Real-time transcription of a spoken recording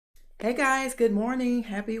Hey guys, good morning.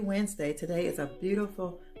 Happy Wednesday. Today is a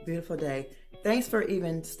beautiful, beautiful day. Thanks for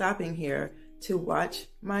even stopping here to watch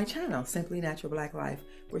my channel, Simply Natural Black Life,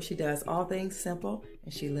 where she does all things simple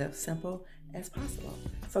and she lives simple as possible.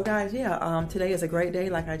 So guys, today is a great day,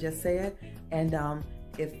 like I just said. And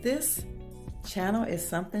if this channel is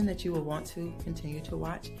something that you will want to continue to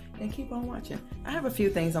watch, then keep on watching. I have a few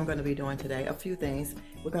things I'm going to be doing today. A few things.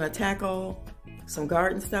 We're going to tackle some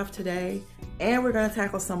garden stuff today, and we're going to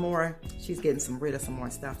tackle some more. She's getting rid of some more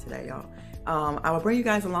stuff today, y'all. I will bring you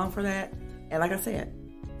guys along for that. And like I said,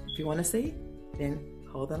 if you want to see, then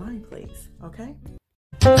hold the line, please. Okay?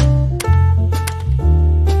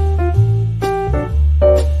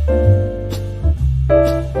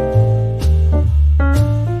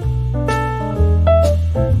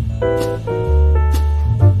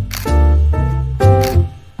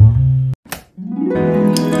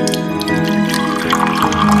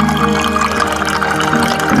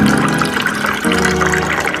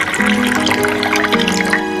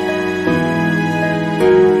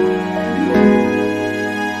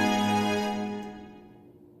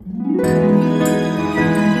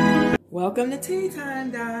 Welcome to tea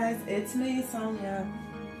time, guys. It's me, Sonia.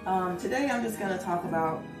 Today I'm just going to talk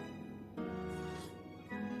about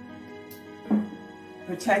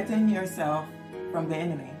protecting yourself from the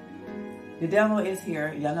enemy. The devil is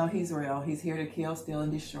here. Y'all know he's real. He's here to kill, steal,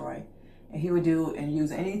 and destroy. And he would do and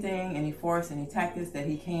use anything, any force, any tactics that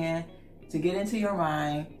he can to get into your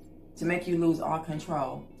mind to make you lose all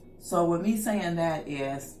control. So with me saying that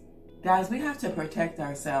is, guys, we have to protect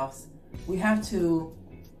ourselves. We have to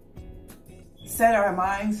set our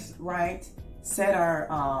minds right, set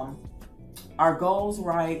our goals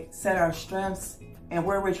right, set our strengths and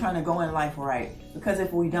where we're trying to go in life right. Because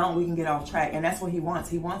if we don't, we can get off track. And that's what he wants.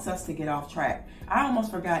 He wants us to get off track. I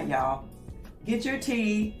almost forgot, y'all. Get your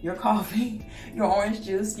tea, your coffee, your orange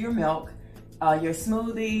juice, your milk, your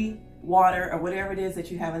smoothie, water, or whatever it is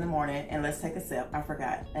that you have in the morning, and let's take a sip. I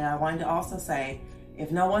forgot. And I wanted to also say,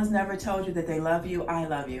 if no one's never told you that they love you, I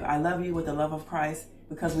love you. I love you with the love of Christ,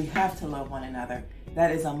 because we have to love one another.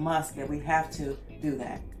 That is a must, that we have to do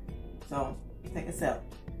that. So take a sip.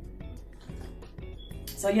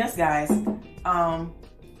 So yes, guys,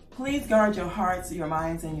 please guard your hearts, your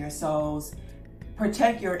minds, and your souls.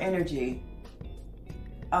 Protect your energy.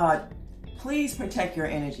 Please protect your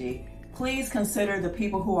energy. Please consider the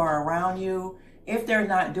people who are around you. If they're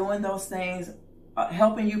not doing those things,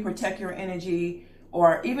 helping you protect your energy,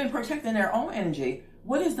 or even protecting their own energy,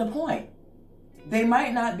 what is the point? They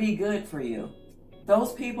might not be good for you.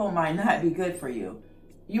 Those people might not be good for you.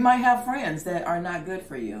 You might have friends that are not good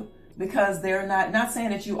for you because they're not saying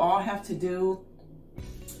that you all have to do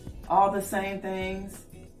all the same things.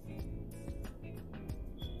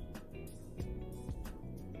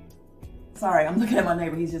 Sorry, I'm looking at my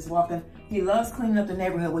neighbor. He's just walking. He loves cleaning up the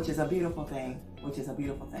neighborhood, which is a beautiful thing,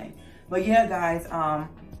 But yeah, guys,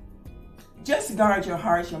 just guard your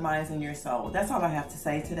hearts, your minds, and your soul. That's all I have to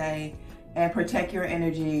say today. And protect your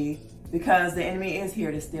energy, because the enemy is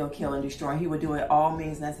here to steal, kill, and destroy. He will do it all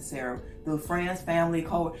means necessary, through friends, family,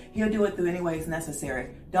 he'll do it through any ways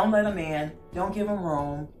necessary. Don't let him in. Don't give him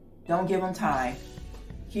room. Don't give him time.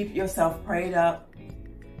 Keep yourself prayed up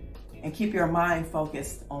and keep your mind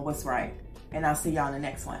focused on what's right. And I'll see y'all in the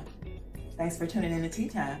next one. Thanks for tuning in to Tea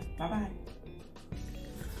Time. Bye-bye.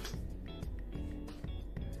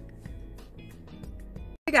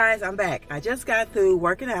 Hey guys, I'm back. I just got through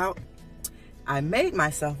working out. I made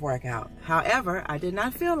myself work out. However, I did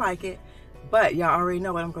not feel like it, but y'all already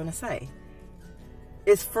know what I'm going to say.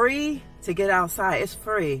 It's free to get outside. It's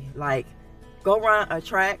free. Like, go run a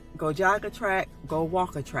track, go jog a track, go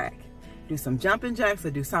walk a track. Do some jumping jacks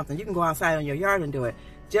or do something. You can go outside in your yard and do it.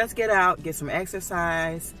 Just get out, get some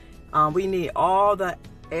exercise. We need all the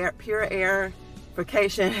pure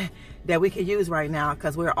airification that we can use right now,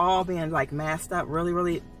 because we're all being like masked up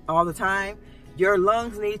really all the time. Your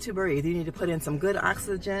lungs need to breathe. You need to put in some good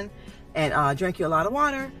oxygen and drink you a lot of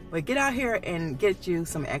water. But get out here and get you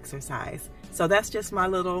some exercise. So that's just my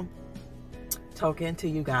little token to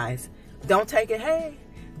you guys. Don't take it,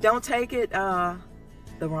 don't take it the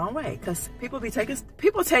wrong way, because people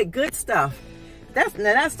take good stuff.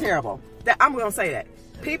 That's terrible. I'm gonna say that.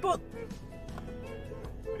 People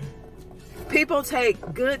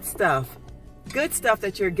take good stuff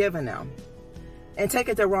that you're giving them, and take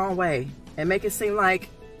it the wrong way and make it seem like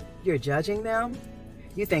you're judging them.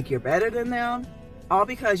 You think you're better than them, all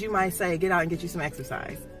because you might say, get out and get you some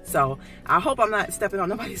exercise. So I hope I'm not stepping on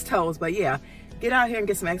nobody's toes, but yeah, get out here and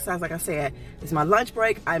get some exercise. Like I said, it's my lunch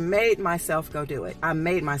break. I made myself go do it. I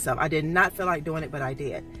did not feel like doing it, but I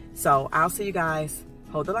did. So I'll see you guys.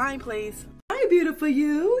 Hold the line, please. Hi Hi, beautiful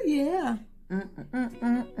you. Yeah.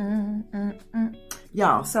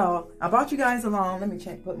 Y'all, so I brought you guys along. Let me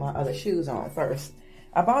put my other shoes on first.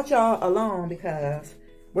 I brought y'all along because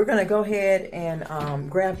we're going to go ahead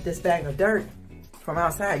and grab this bag of dirt from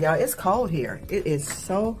outside. Y'all, it's cold here. It is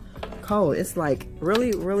so cold. It's like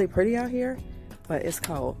really, really pretty out here, but it's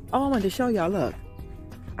cold. Oh, I wanted to show y'all, look.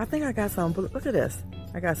 I think I got some, look at this.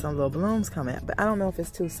 I got some little blooms coming, but I don't know if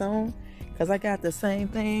it's too soon because I got the same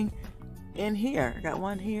thing in here. I got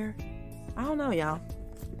one here. I don't know, y'all.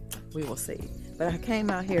 We will see. But I came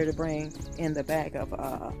out here to bring in the bag of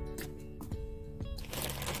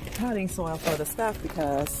potting soil for the stuff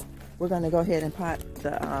because we're going to go ahead and pot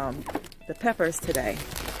the peppers today.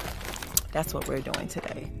 That's what we're doing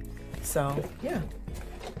today. So, yeah.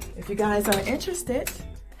 If you guys are interested,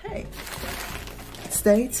 hey,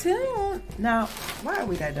 stay tuned. Now, why are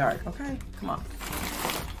we that dark? Okay, come on.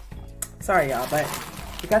 Sorry, y'all, but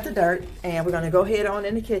we got the dirt, and we're going to go ahead on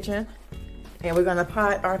in the kitchen, and we're going to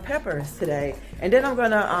pot our peppers today. And then I'm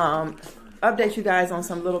going to update you guys on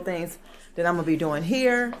some little things that I'm going to be doing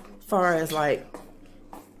here, as far as like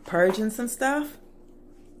purging some stuff.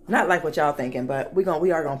 Not like what y'all thinking, but we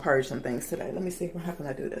are going to purge some things today. Let me see, how can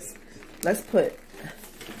I do this? Let's put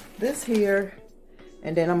this here,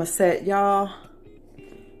 and then I'm going to set y'all,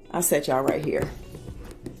 I'll set y'all right here.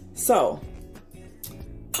 So,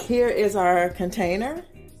 here is our container,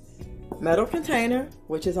 metal container,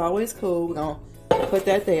 which is always cool. We're going to put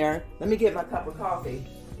that there. Let me get my cup of coffee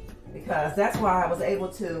because that's why I was able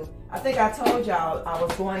to, I think I told y'all I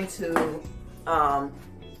was going to,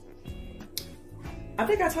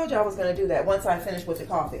 do that once I finish with the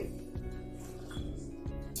coffee.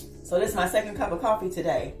 So this is my second cup of coffee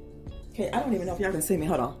today. Okay, I don't even know if y'all can see me.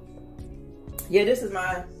 Hold on. Yeah, this is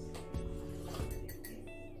my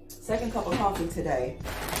second cup of coffee today.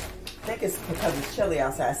 I think it's because it's chilly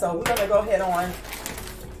outside. So we're gonna go ahead on,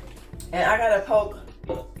 and I gotta poke,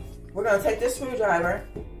 we're gonna take this screwdriver,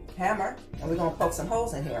 hammer, and we're gonna poke some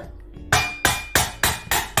holes in here.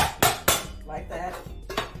 Like that.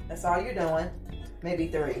 That's all you're doing. Maybe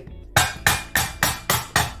 3.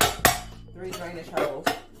 3 drainage holes.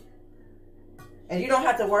 And you don't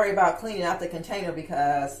have to worry about cleaning out the container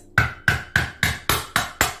because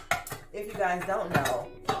if you guys don't know,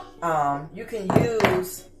 you can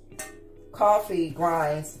use coffee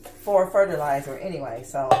grinds for fertilizer anyway.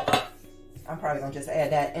 So I'm probably gonna just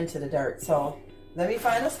add that into the dirt. So let me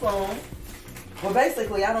find a spoon. Well,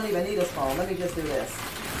 basically I don't even need a spoon. Let me just do this.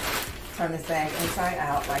 Turn this bag inside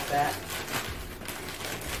out like that.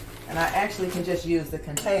 And I actually can just use the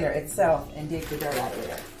container itself and dig the dirt out of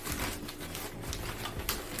there.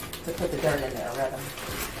 To put the dirt in there, rather.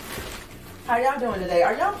 How y'all doing today?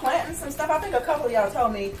 Are y'all planting some stuff? I think a couple of y'all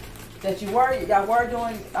told me that y'all were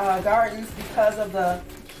doing gardens because of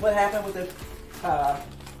what happened with the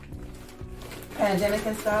pandemic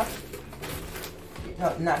and stuff. You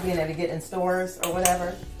know, not being able to get in stores or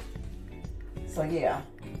whatever. So yeah.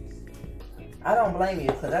 I don't blame you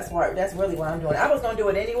because that's really what I'm doing. I was gonna do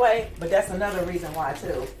it anyway, but that's another reason why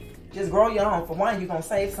too. Just grow your own. For one, you're gonna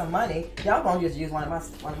save some money. Y'all gonna just use one of my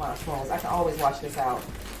spoons. I can always wash this out,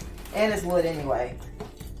 and it's wood anyway.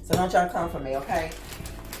 So don't y'all come for me, okay?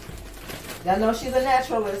 Y'all know she's a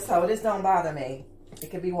naturalist, so this don't bother me.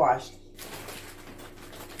 It can be washed.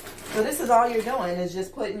 So this is all you're doing is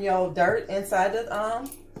just putting your dirt inside the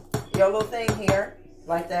your little thing here,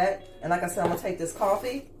 like that. And like I said, I'm gonna take this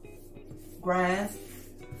coffee grinds,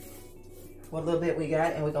 what little bit we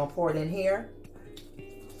got, and we're gonna pour it in here.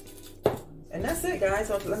 And that's it, guys.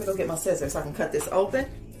 So let me go get my scissors so I can cut this open.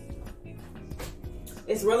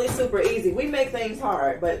 It's really super easy. We make things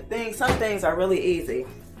hard, but some things are really easy.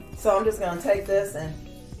 So I'm just gonna take this and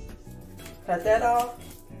cut that off.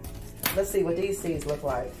 Let's see what these seeds look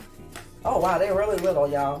like. Oh wow, they're really little,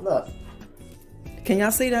 y'all. Look. Can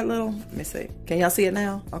y'all see that little? Let me see. Can y'all see it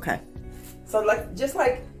now? Okay. So just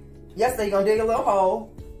like yesterday, you're gonna dig a little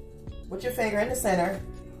hole with your finger in the center,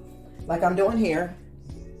 like I'm doing here,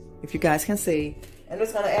 if you guys can see. And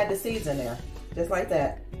just gonna add the seeds in there, just like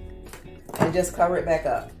that. And just cover it back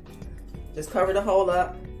up. Just cover the hole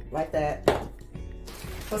up, like that.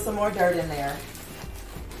 Put some more dirt in there.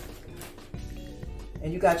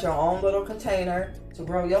 And you got your own little container to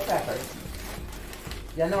grow your peppers.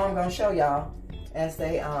 Y'all know I'm gonna show y'all as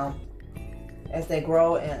they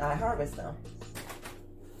grow and I harvest them.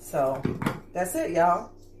 So that's it,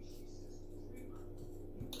 y'all.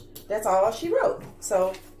 That's all she wrote.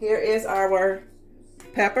 So here is our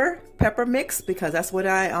pepper mix, because that's what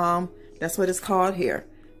it's called here.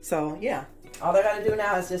 So yeah, all I gotta do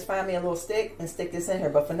now is just find me a little stick and stick this in here.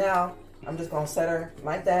 But for now, I'm just gonna set her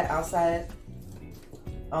like that outside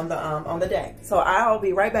on the deck. So I'll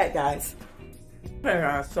be right back, guys. Okay,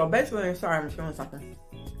 guys. So basically, sorry, I'm showing something.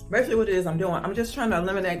 Basically, what it is I'm doing, I'm just trying to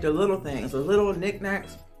eliminate the little things, the little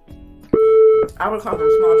knickknacks. I would call them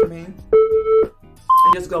small to me,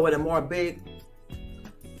 and just go with a more big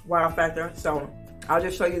wow factor. So I'll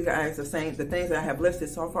just show you guys the things that I have listed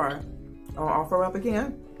so far. I'll offer up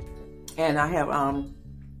again, and I have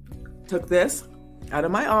took this out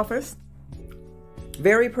of my office.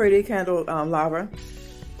 Very pretty candelabra.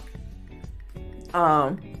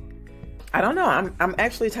 I don't know. I'm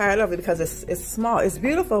actually tired of it because it's small. It's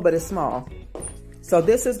beautiful, but it's small. So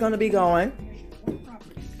this is going to be going.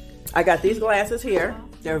 I got these glasses here.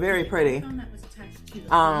 They're very pretty.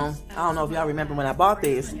 I don't know if y'all remember when I bought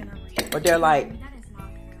these, but they're like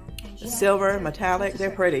silver metallic.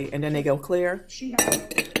 They're pretty, and then they go clear.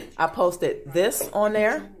 I posted this on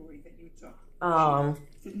there.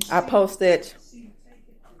 I posted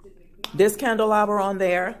this candelabra on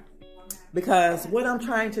there because what I'm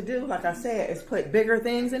trying to do, like I said, is put bigger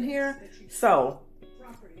things in here. So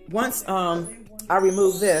once I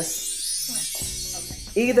remove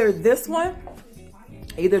this, either this one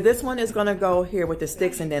is going to go here with the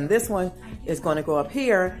sticks, and then this one is going to go up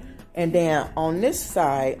here. And then on this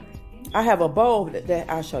side, I have a bowl that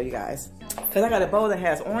I'll show you guys, because I got a bowl that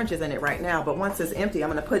has oranges in it right now, but once it's empty, I'm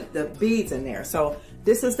going to put the beads in there. So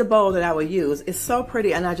this is the bowl that I will use. It's so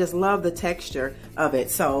pretty, and I just love the texture of it.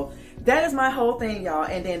 So that is my whole thing, y'all.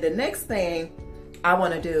 And then the next thing I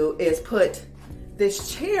want to do is put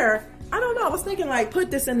this chair. I don't know. I was thinking like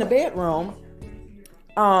put this in the bedroom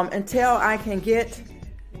until I can get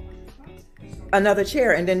another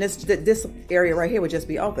chair, and then this area right here would just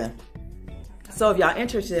be open. So if y'all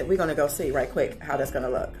interested, we're going to go see right quick how that's going to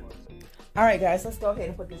look. All right, guys, let's go ahead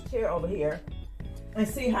and put this chair over here and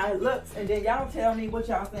see how it looks, and then y'all tell me what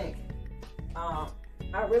y'all think. I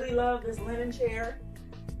really love this linen chair.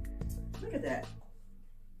 Look at that.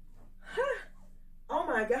 Huh. Oh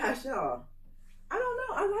my gosh, y'all. I don't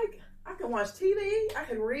know. I can watch TV. I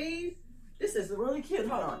can read. This is really cute.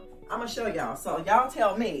 Hold on. I'm going to show y'all. So y'all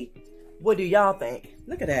tell me, what do y'all think?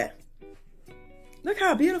 Look at that. Look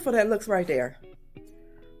how beautiful that looks right there.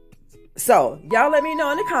 So y'all let me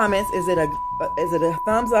know in the comments, is it a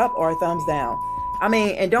thumbs up or a thumbs down? I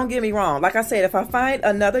mean, and don't get me wrong. Like I said, if I find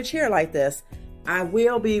another chair like this, I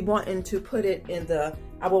will be wanting to put it in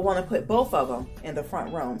I will want to put both of them in the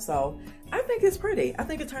front room. So I think it's pretty. I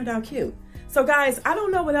think it turned out cute. So guys, I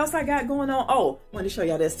don't know what else I got going on. Oh, I wanted to show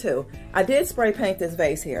y'all this too. I did spray paint this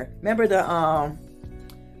vase here. Remember the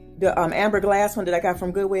amber glass one that I got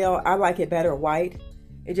from Goodwill? I like it better white.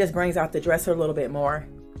 It just brings out the dresser a little bit more.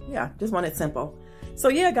 Yeah, just want it simple. So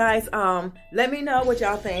yeah, guys, let me know what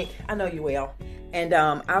y'all think. I know you will. And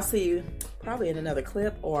I'll see you probably in another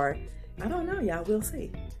clip, or I don't know, y'all. We'll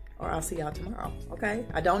see. Or I'll see y'all tomorrow, okay?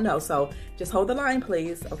 I don't know, so just hold the line,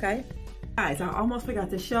 please, okay? Guys, I almost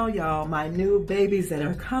forgot to show y'all my new babies that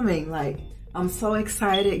are coming. Like, I'm so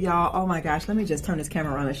excited, y'all. Oh my gosh, let me just turn this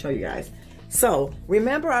camera around and show you guys. So,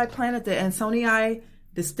 remember I planted the Ansonii,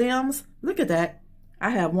 the stems? Look at that.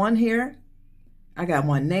 I have one here. I got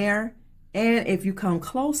one there. And if you come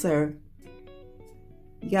closer,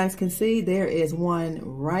 you guys can see there is one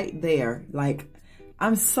right there. Like,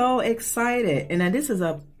 I'm so excited. And then this is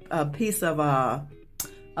a piece of heart-shaped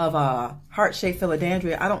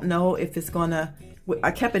philodendron. I don't know if it's gonna,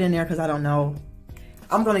 I kept it in there because I don't know.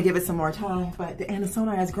 I'm gonna give it some more time, but the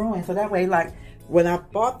Ansonii is growing. So that way, like, when I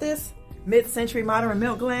bought this mid-century modern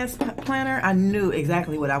milk glass planter, I knew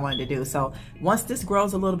exactly what I wanted to do. So once this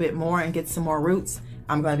grows a little bit more and gets some more roots,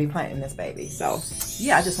 I'm going to be planting this baby. So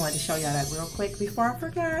yeah, I just wanted to show y'all that real quick before I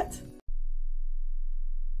forgot.